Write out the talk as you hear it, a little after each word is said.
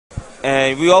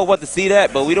and we all want to see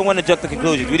that, but we don't want to jump to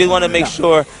conclusions. We just want to make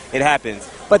sure it happens.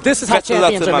 But this is how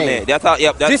champions are made. That's how.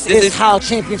 Yep. This is how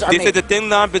champions are made. This is the thin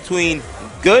line between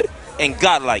good and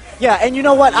godlike. Yeah, and you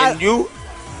know what?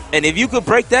 And if you could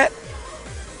break that,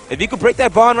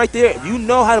 bond right there, if you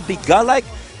know how to be godlike,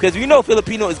 because we know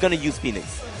Filipino is going to use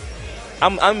Phoenix.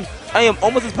 I am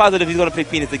almost as positive he's going to pick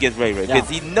Phoenix against Ray Ray, because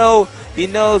he knows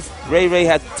Ray Ray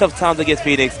has tough times against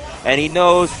Phoenix, and he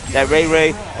knows that Ray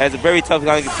Ray has a very tough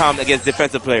time against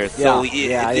defensive players. So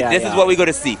this is what we're going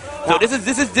to see. So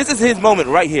this is his moment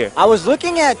right here. I was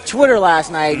looking at Twitter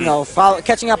last night, you know,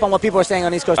 catching up on what people were saying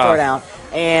on East Coast Throwdown,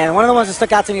 and one of the ones that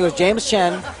stuck out to me was James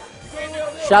Chen.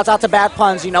 Shouts out to Bad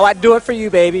Puns. You know, I'd do it for you,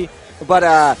 baby.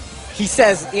 But he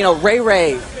says, you know, Ray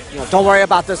Ray, you know, don't worry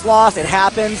about this loss. It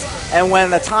happens. And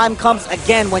when the time comes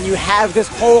again, when you have this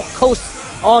whole coast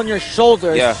on your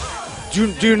shoulders,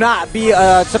 do not be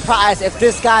surprised if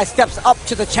this guy steps up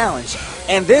to the challenge.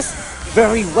 And this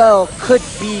very well could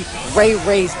be Ray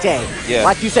Ray's day. Yeah.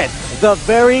 Like you said, the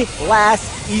very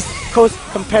last East Coast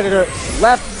competitor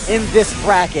left in this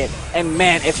bracket. And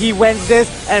man, if he wins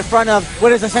this in front of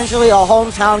what is essentially a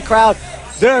hometown crowd,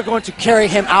 they're going to carry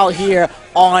him out here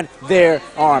on their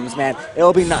arms, man.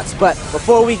 It'll be nuts. But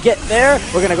before we get there,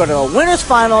 we're going to go to the winners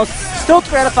finals. Still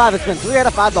 3 out of 5. It's been 3 out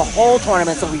of 5 the whole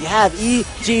tournament. So we have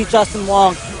EG Justin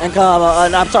Wong and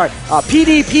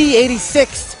PDP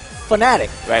 86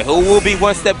 Fanatiq. Right, who will be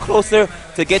one step closer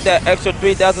to get that extra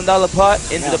 $3,000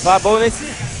 pot into the pot bonus,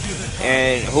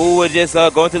 and who would just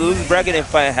go into the losers bracket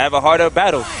and have a harder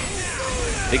battle.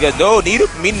 Because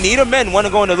neither men want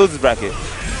to go in the losers bracket.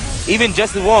 Even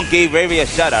Justin Wong gave Ray Ray a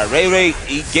shout out. Ray Ray,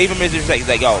 he gave him his respect. He's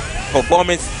like, yo,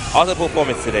 performance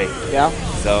today. Yeah.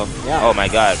 So, oh my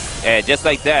God. And just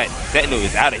like that, Sentinel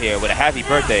is out of here with a happy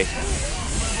birthday.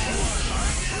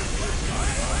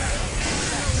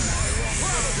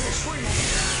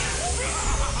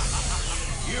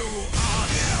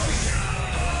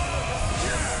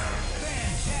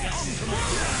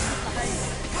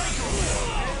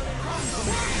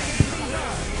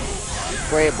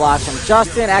 Great blocks from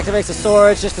Justin. Activates the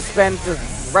swords just to spend the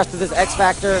rest of his X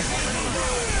Factor.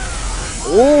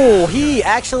 Ooh, he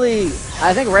actually,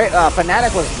 I think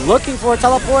Fanatiq was looking for a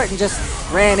teleport and just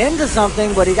ran into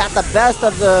something, but he got the best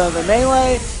of the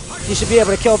melee. He should be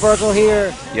able to kill Virgil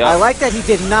here. Yep. I like that he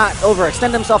did not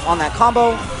overextend himself on that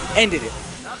combo. Ended it.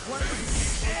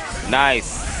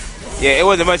 Nice. Yeah, it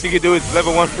wasn't much you could do. It's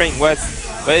level 1 Frank West,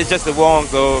 but it's just a Wong,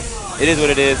 so it is what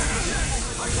it is.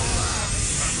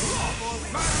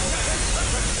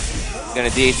 Gonna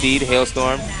DAC'd,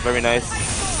 Hailstorm, very nice.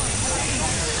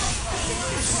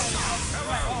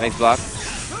 Nice block.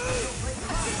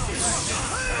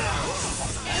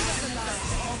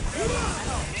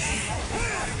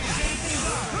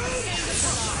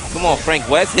 Come on, Frank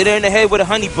West, hit her in the head with a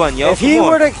honey bun, yo. If he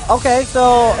were to, okay,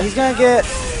 so he's gonna get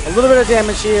a little bit of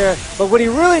damage here, but what he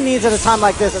really needs at a time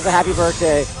like this is a happy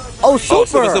birthday. Oh, super!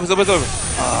 Super.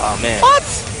 Oh, man. What?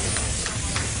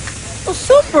 Oh,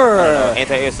 super!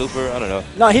 Anti-air super, I don't know.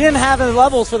 No, he didn't have the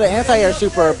levels for the anti-air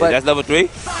super, but... That's level 3?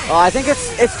 I think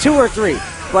it's 2 or 3.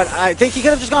 But I think he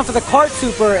could have just gone for the cart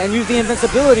super and used the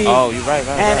invincibility. Oh, you're right.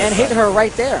 And hit her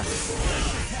right there.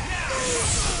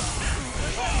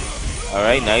 All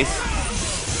right, nice.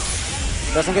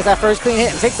 Justin gets that first clean hit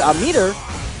and takes a meter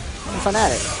from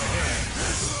Fanatiq.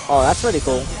 Oh, that's pretty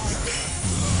cool.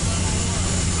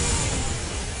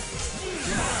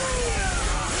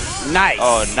 Nice.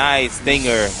 Oh, nice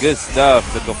stinger. Good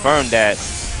stuff to confirm that.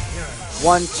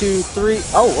 1, 2, 3.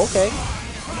 Oh, okay.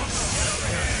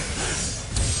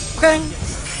 Okay.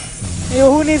 You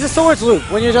know, who needs a swords loop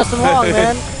when you're Justin Wong,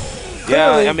 man?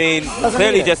 Yeah, I mean,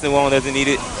 clearly Justin Wong doesn't need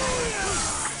it.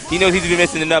 He knows he's been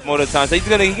missing it up more of the time, so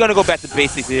he's gonna go back to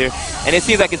basics here. And it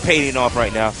seems like it's paying off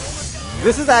right now.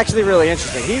 This is actually really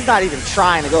interesting. He's not even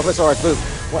trying to go for swords loop.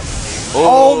 What?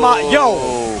 Oh my, yo,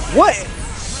 what?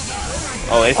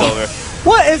 Oh, it's over.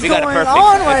 What is going on right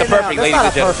now? That's not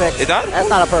a perfect. That's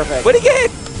not a perfect. Where'd he get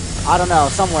hit? I don't know,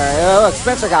 somewhere. Look,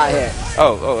 Spencer got hit.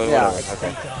 Oh, yeah.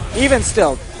 Okay. Even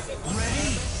still,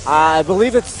 I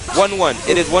believe it's 1-1.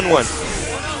 It is 1-1.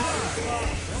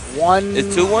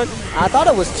 It's 2-1? I thought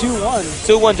it was 2-1.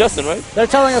 2-1 Justin, right? They're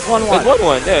telling us 1-1. It's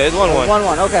 1-1. Yeah, it's 1-1.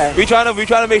 1-1. Okay. We trying to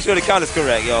make sure the count is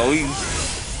correct, yo.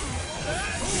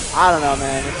 I don't know,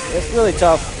 man. It's really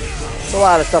tough. It's a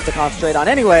lot of stuff to concentrate on.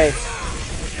 Anyway,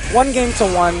 1 game to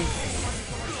 1.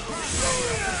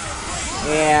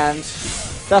 And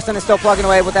Justin is still plugging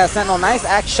away with that Sentinel. Nice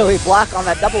actually block on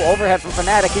that double overhead from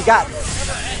Fanatiq. He got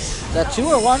that 2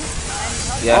 or 1?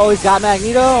 Yeah. Oh, he's got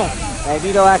Magneto.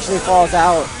 Magneto actually falls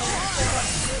out.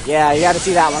 Yeah, you got to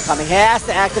see that one coming. He has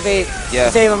to activate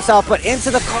to save himself, but into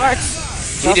the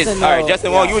carts. He just, all right,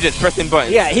 Justin Wong, you were just pressing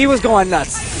buttons. Yeah, he was going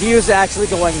nuts. He was actually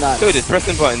going nuts. He was just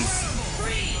pressing buttons.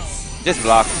 Just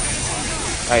block.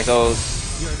 All right, so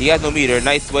he has no meter.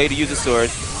 Nice way to use the sword.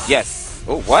 Yes.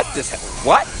 Oh, what?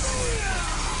 What?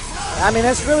 I mean,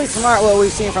 that's really smart what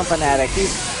we've seen from Fanatiq.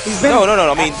 He's been... No.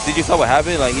 I mean, did you saw what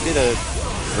happened? Like, he did a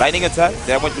lightning attack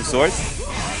that went through swords.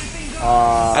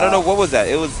 I don't know, what was that?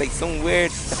 It was like some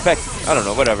weird effect. I don't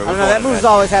know, whatever. I don't know, that move's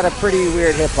always had a pretty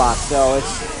weird hitbox, so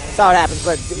it's how it happens.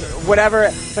 But whatever,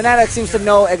 Fanatiq seems to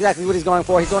know exactly what he's going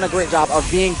for. He's doing a great job of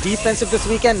being defensive this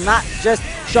weekend, not just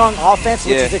showing offense,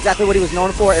 which is exactly what he was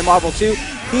known for in Marvel 2.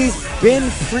 He's been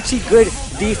pretty good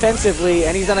defensively,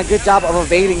 and he's done a good job of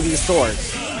evading these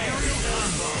swords.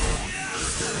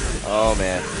 Oh,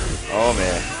 man. Oh,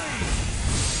 man.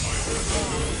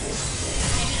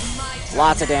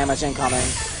 Lots of damage incoming.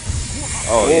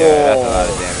 Oh, yeah, that's a lot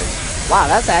of damage. Wow,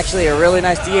 that's actually a really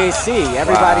nice DAC.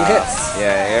 Everybody hits.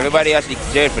 Yeah, everybody actually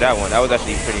jailed for that one. That was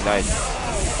actually pretty nice.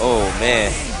 Oh,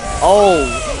 man. Oh,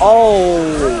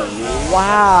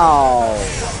 wow.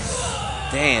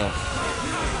 Damn.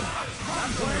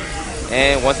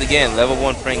 And once again, level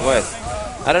 1 Frank West.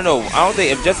 I don't know. I don't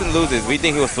think if Justin loses, we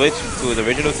think he'll switch to his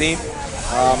original team.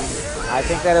 I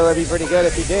think that it would be pretty good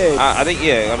if he did. I think,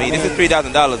 yeah. I mean, this is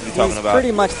 $3,000 we're talking about. He's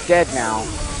pretty much dead now.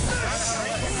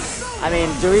 I mean,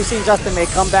 we've seen Justin make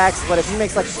comebacks, but if he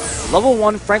makes like level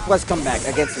 1 Frank West comeback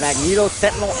against Magneto,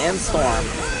 Sentinel, and Storm,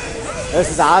 this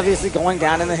is obviously going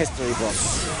down in the history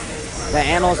books. The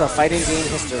annals of fighting game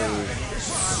history.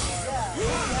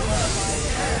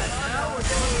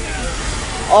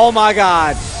 Oh my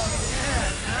God.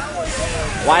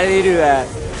 Why did he do that?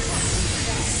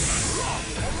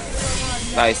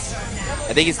 Nice.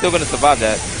 I think he's still going to survive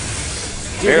that.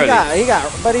 Dude,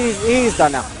 but he's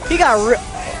done now. He got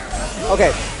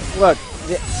okay, look,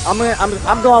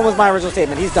 I'm going with my original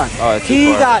statement. He's done.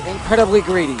 He got incredibly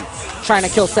greedy trying to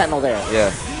kill Sentinel there.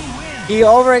 Yeah. He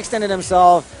overextended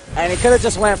himself, and he could have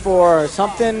just went for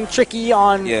something tricky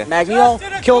on Magneto,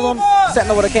 killed him,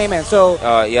 Sentinel would have came in. So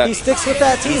he sticks with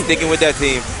that team. He's sticking with that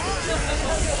team.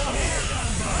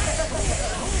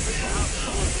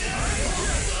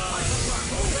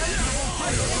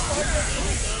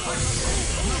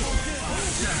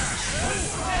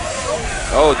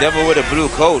 Oh, Devil with a blue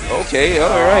coat. Okay, all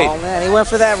right. Oh, man, he went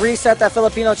for that reset that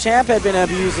Filipino champ had been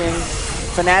abusing.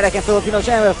 Fanatiq and Filipino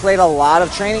champ have played a lot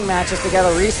of training matches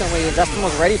together recently, and Justin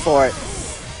was ready for it.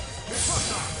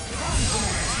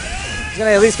 He's going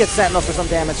to at least get Sentinel for some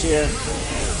damage here.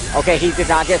 Okay, he did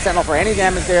not get Sentinel for any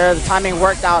damage there. The timing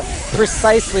worked out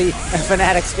precisely in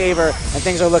Fanatiq's favor, and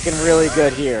things are looking really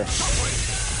good here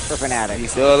for Fanatiq.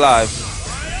 He's still alive.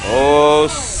 Oh,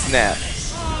 snap.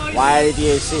 Why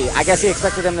DAC? I guess he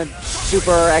expected him to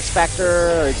super X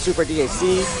Factor or super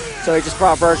DAC, so he just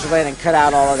brought Virgil in and cut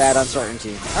out all of that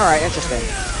uncertainty. All right, interesting.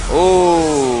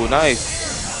 Oh, nice.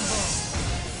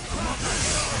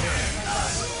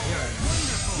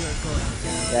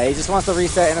 Yeah, he just wants to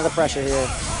reset into the pressure here.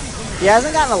 He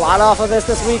hasn't gotten a lot off of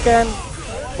this weekend,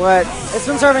 but it's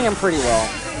been serving him pretty well.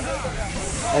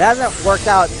 It hasn't worked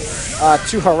out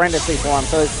too horrendously for him,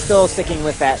 so it's still sticking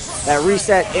with that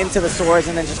reset into the swords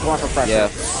and then just going for pressure. Yeah.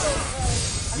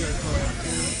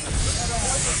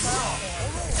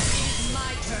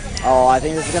 Oh, I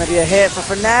think this is going to be a hit for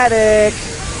Fanatiq.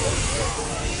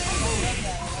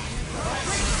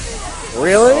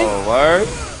 Really? Oh, word.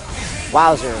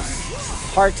 Wowzers.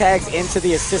 Hard tags into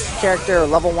the assist character,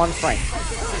 level 1 Frank.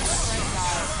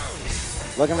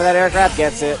 Looking for that aircraft,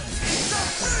 gets it.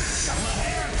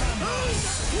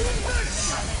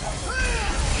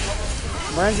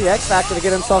 Burns the X Factor to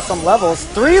get himself some levels.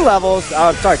 3 levels.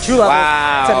 Oh, sorry, 2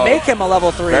 levels to make him a level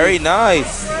 3. Very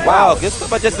nice. Wow, good stuff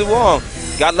by Justin Wong.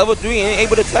 Got level 3 and ain't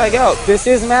able to tag out. This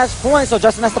is match point, so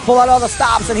Justin has to pull out all the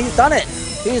stops, and he's done it.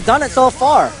 He's done it so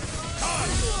far.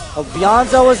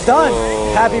 Beyonzo is done.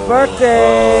 Oh, Happy birthday.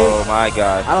 Oh, my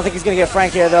God. I don't think he's going to get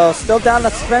Frank here, though. Still down to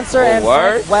Spencer and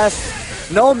Frank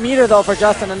West. No meter, though, for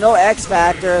Justin, and no X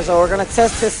Factor, so we're going to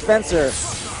test his Spencer.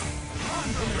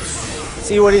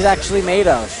 See what he's actually made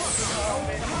of.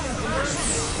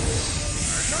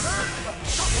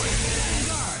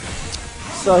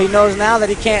 So he knows now that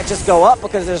he can't just go up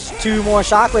because there's 2 more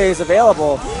shockwaves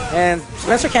available. And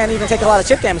Spencer can't even take a lot of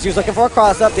chip damage. He was looking for a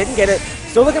cross-up, didn't get it.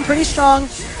 Still looking pretty strong.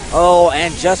 Oh,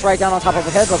 and just right down on top of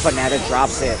the head, but Fanatiq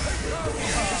drops it.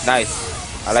 Nice.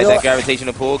 I like that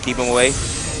gravitational pull. Keep him away.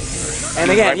 And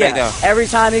again, every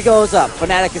time he goes up,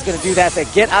 Fanatiq is going to do that. Say,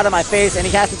 get out of my face, and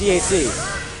he has to DAC.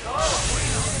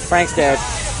 Frank's dead.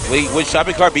 Would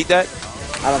shopping cart beat that?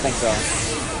 I don't think so.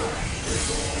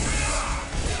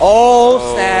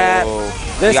 Oh, snap.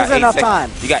 This is enough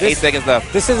time. You got 8 seconds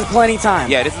left. This is plenty time.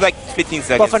 Yeah, this is like 15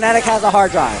 seconds. But Fanatiq has a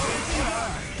hard drive.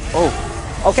 Oh.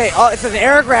 Okay, it's an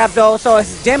air grab, though, so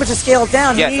his damage is scaled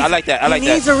down. Yes, I like that. He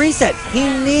needs a reset. He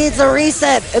needs a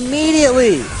reset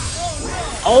immediately.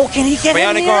 Oh, can he get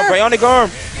in here? Bionic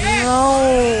arm.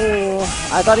 No.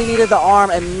 I thought he needed the arm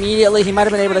immediately. He might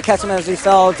have been able to catch him as he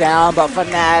fell down, but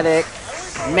Fanatiq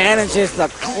manages the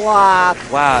clock.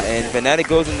 Wow, and Fanatiq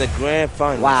goes in the grand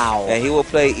final. Wow. And he will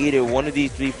play either one of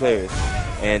these 3 players.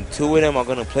 And 2 of them are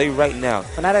going to play right now.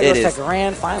 Fanatiq goes to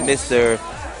grand final. Mr.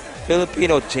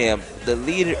 Filipino champ, the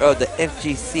leader of the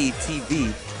FGC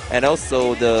TV, and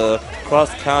also the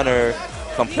cross-counter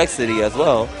complexity as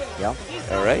well. Yeah.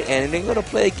 All right, and they're going to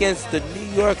play against the New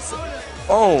York's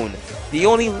own, the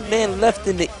only man left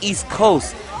in the East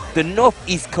Coast, the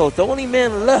Northeast Coast, the only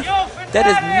man left that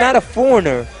is not a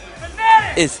foreigner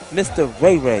is Mr.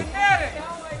 Ray Ray.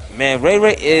 Man, Ray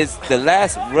Ray is the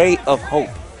last ray of hope.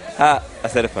 I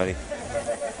said it funny.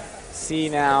 See,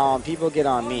 now, people get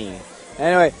on me.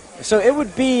 Anyway, so it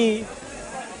would be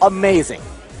amazing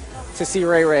to see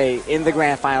Ray Ray in the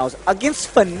grand finals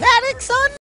against Fanatiq, son.